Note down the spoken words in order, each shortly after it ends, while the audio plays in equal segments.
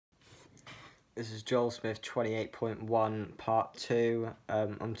This is Joel Smith 28.1 part 2.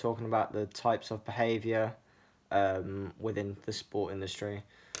 I'm talking about the types of behaviour within the sport industry.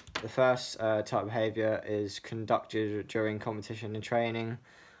 The first type of behaviour is conducted during competition and training.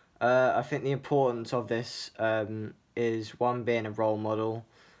 I think the importance of this is one, being a role model.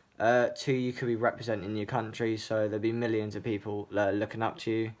 Two, you could be representing your country, so there'll be millions of people looking up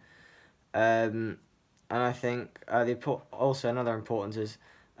to you. And I think also another importance is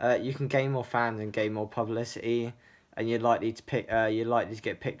you can gain more fans and gain more publicity, and you're likely to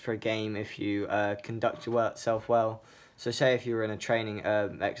get picked for a game if you conduct yourself well. So say if you're in a training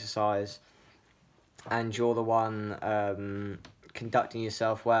exercise and you're the one conducting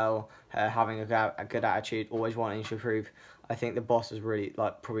yourself well, having a good attitude, always wanting to improve, I think the boss is really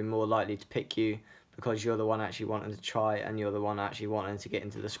probably more likely to pick you because you're the one actually wanting to try and you're the one actually wanting to get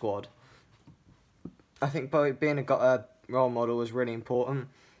into the squad. I think being a role model is really important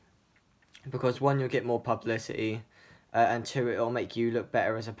because one, you'll get more publicity, and two, it'll make you look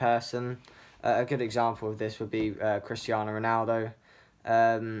better as a person. A good example of this would be Cristiano Ronaldo.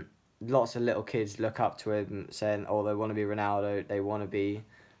 Lots of little kids look up to him saying, oh, they want to be Ronaldo, they want to be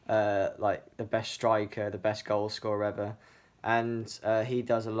the best striker, the best goal scorer ever. And he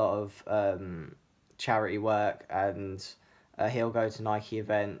does a lot of charity work, and he'll go to Nike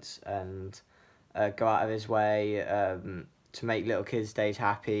events and go out of his way to make little kids' days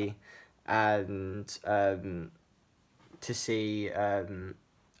happy, and to see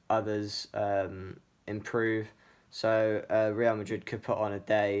others improve. So Real Madrid could put on a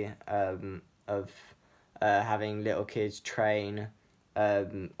day of having little kids train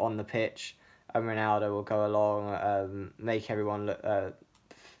on the pitch, and Ronaldo will go along, make everyone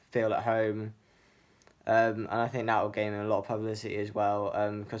feel at home. And I think that will gain him a lot of publicity as well,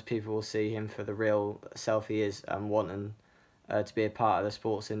 because people will see him for the real self he is and wanting to be a part of the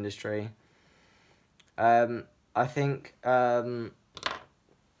sports industry. I think the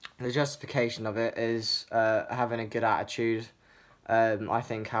justification of it is having a good attitude. I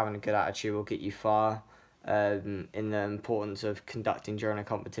think having a good attitude will get you far in the importance of conducting during a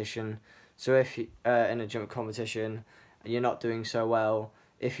competition. So if you, in a jump competition and you're not doing so well,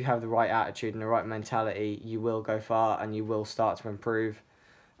 if you have the right attitude and the right mentality, you will go far and you will start to improve.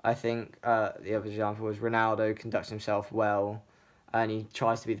 I think the other example was Ronaldo conducts himself well and he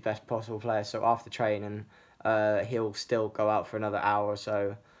tries to be the best possible player. So after training, he'll still go out for another hour or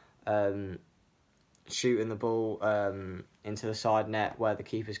so, shooting the ball into the side net where the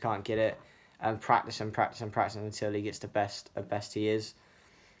keepers can't get it, and practice until he gets the best he is.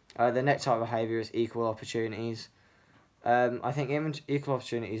 The next type of behaviour is equal opportunities. I think equal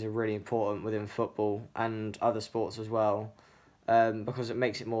opportunities are really important within football and other sports as well, because it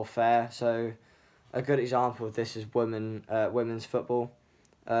makes it more fair. So a good example of this is women's football.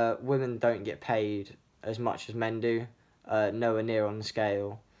 Women don't get paid as much as men do, nowhere near on the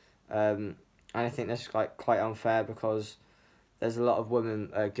scale. And I think that's quite unfair because there's a lot of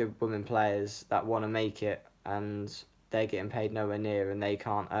good women players that want to make it, and they're getting paid nowhere near, and they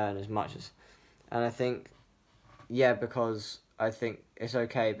can't earn as much as. And I think, because I think it's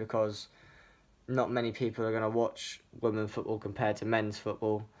okay because not many people are going to watch women's football compared to men's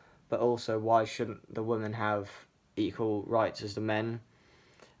football, but also why shouldn't the women have equal rights as the men?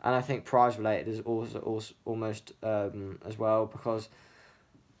 And I think prize related is also almost as well, because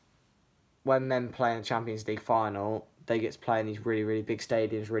when men play in the Champions League final, they get to play in these really, really big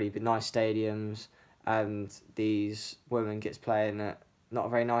stadiums, really nice stadiums, and these women get to play in not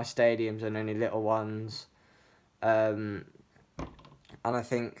very nice stadiums and only little ones. And I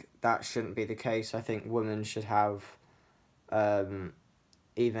think that shouldn't be the case. I think women should have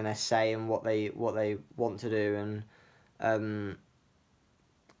even a say in what they want to do, and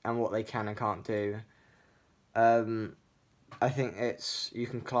what they can and can't do. I think you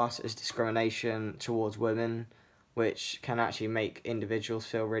can class it as discrimination towards women, which can actually make individuals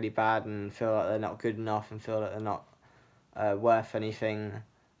feel really bad and feel like they're not good enough and feel like they're not worth anything.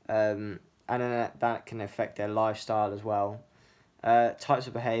 And then that can affect their lifestyle as well. Types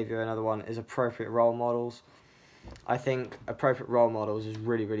of behaviour, another one, is appropriate role models. I think appropriate role models is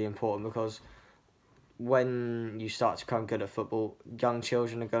really, really important because when you start to become good at football, young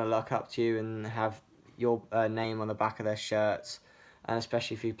children are going to look up to you and have your name on the back of their shirts. And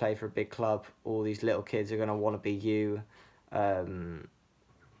especially if you play for a big club, all these little kids are going to want to be you. And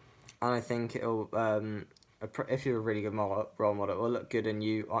I think it'll, if you're a really good role model, it will look good in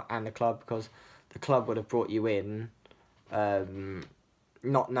you and the club, because the club would have brought you in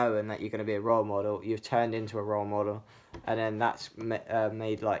not knowing that you're going to be a role model. You've turned into a role model, and then that's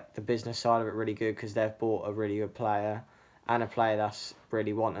made the business side of it really good because they've bought a really good player and a player that's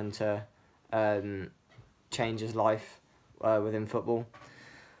really wanting to changes life within football.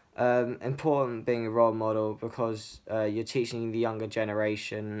 Important being a role model because you're teaching the younger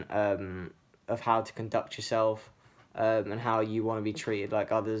generation of how to conduct yourself and how you want to be treated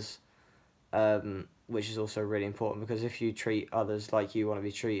like others, which is also really important because if you treat others like you want to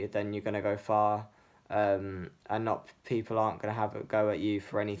be treated, then you're going to go far, and people aren't going to have a go at you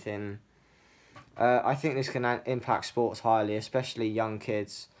for anything. I think this can impact sports highly, especially young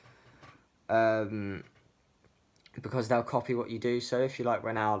kids, because they'll copy what you do. So if you're like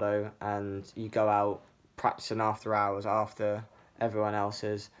Ronaldo and you go out practicing after hours after everyone else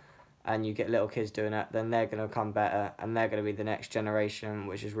is, and you get little kids doing it, then they're going to become better and they're going to be the next generation,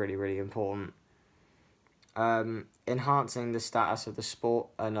 which is really, really important. Enhancing the status of the sport,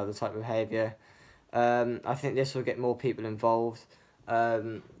 another type of behaviour. I think this will get more people involved.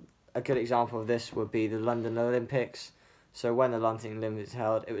 A good example of this would be the London Olympics. So when the London Olympics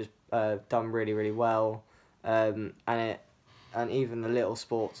held, it was done really, really well. And even the little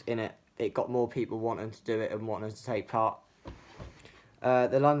sports in it, it got more people wanting to do it and wanting to take part.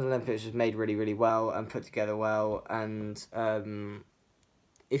 The London Olympics was made really, really well and put together well, and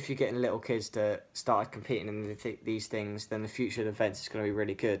if you're getting little kids to start competing in these things, then the future of the events is going to be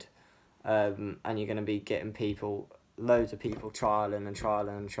really good, and you're going to be getting loads of people trialling, and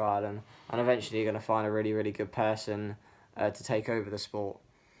eventually you're going to find a really, really good person to take over the sport.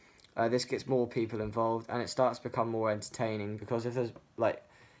 This gets more people involved, and it starts to become more entertaining because if there's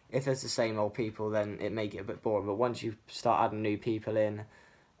the same old people, then it may get a bit boring. But once you start adding new people in,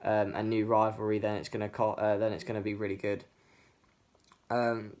 and new rivalry, then it's gonna be really good.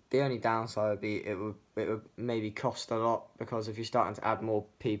 The only downside would be it would maybe cost a lot because if you're starting to add more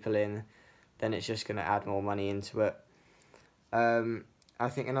people in, then it's just gonna add more money into it. I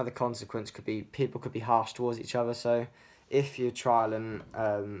think another consequence could be people could be harsh towards each other. So if you're trialing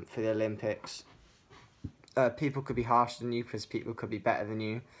for the Olympics, people could be harsher than you because people could be better than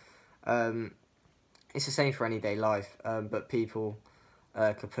you. It's the same for anyday life, but people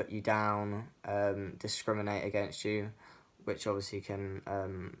could put you down, discriminate against you, which obviously can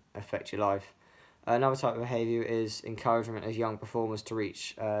affect your life. Another type of behaviour is encouragement of young performers to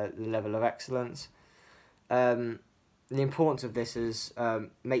reach the level of excellence. The importance of this is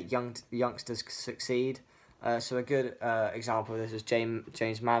make youngsters succeed. So a good example of this is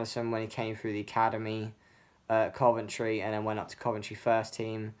James Maddison when he came through the academy at Coventry and then went up to Coventry first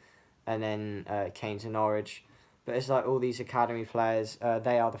team and then came to Norwich. But it's like all these academy players,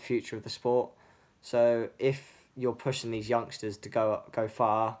 they are the future of the sport. So if you're pushing these youngsters to go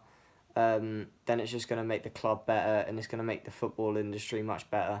far, then it's just going to make the club better and it's going to make the football industry much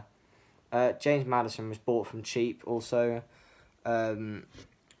better. James Maddison was bought from cheap also.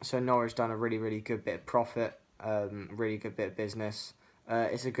 So Norwich done a really, really good bit of profit, really good bit of business.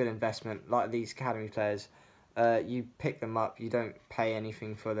 It's a good investment. Like these academy players, you pick them up, you don't pay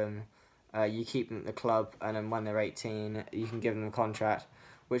anything for them. You keep them at the club, and then when they're 18, you can give them a contract,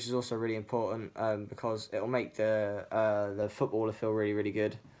 which is also really important because it'll make the footballer feel really, really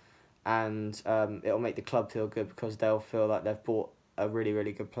good, and it'll make the club feel good because they'll feel like they've bought a really,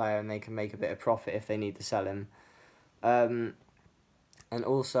 really good player and they can make a bit of profit if they need to sell him. And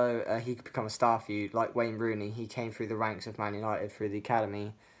also, he could become a star for you, like Wayne Rooney. He came through the ranks of Man United through the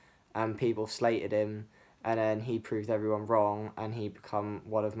academy, and people slated him, and then he proved everyone wrong, and he become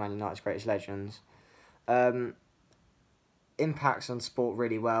one of Man United's greatest legends. Impacts on sport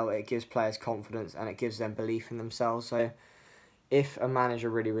really well. It gives players confidence, and it gives them belief in themselves. So, if a manager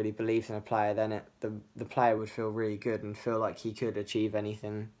really, really believes in a player, then the player would feel really good and feel like he could achieve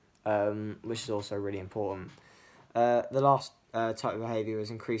anything, which is also really important. The last type of behaviour is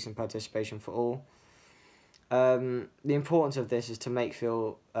increasing participation for all. The importance of this is to make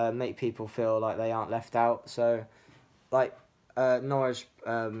people feel like they aren't left out. So, like Norwich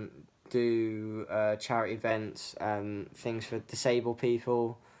do charity events and things for disabled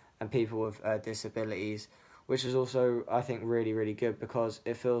people and people with disabilities, which is also I think really, really good because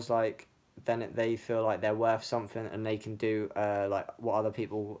it feels like they feel like they're worth something and they can do like what other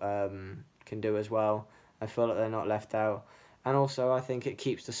people can do as well. I feel like they're not left out. And also, I think it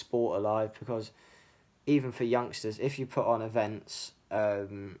keeps the sport alive because even for youngsters, if you put on events,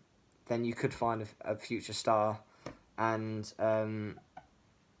 then you could find a future star. And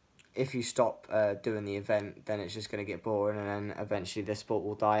if you stop doing the event, then it's just going to get boring and then eventually the sport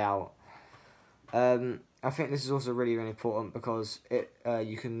will die out. I think this is also really, really important because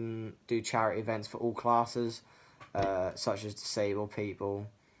you can do charity events for all classes, such as disabled people.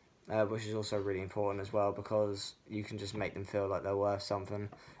 Which is also really important as well because you can just make them feel like they're worth something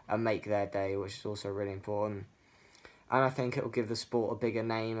and make their day, which is also really important. And I think it will give the sport a bigger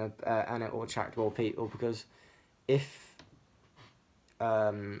name, and it will attract more people, because if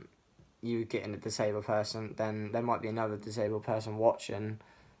you get in a disabled person, then there might be another disabled person watching,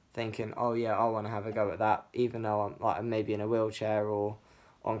 thinking, oh yeah, I want to have a go at that, even though I'm like maybe in a wheelchair or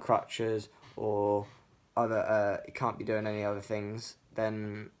on crutches or can't be doing any other things.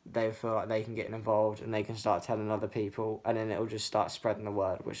 Then they feel like they can get involved and they can start telling other people, and then it'll just start spreading the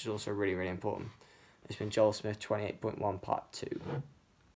word, which is also really, really important. It's been Joel Smith, 28.1 Part 2.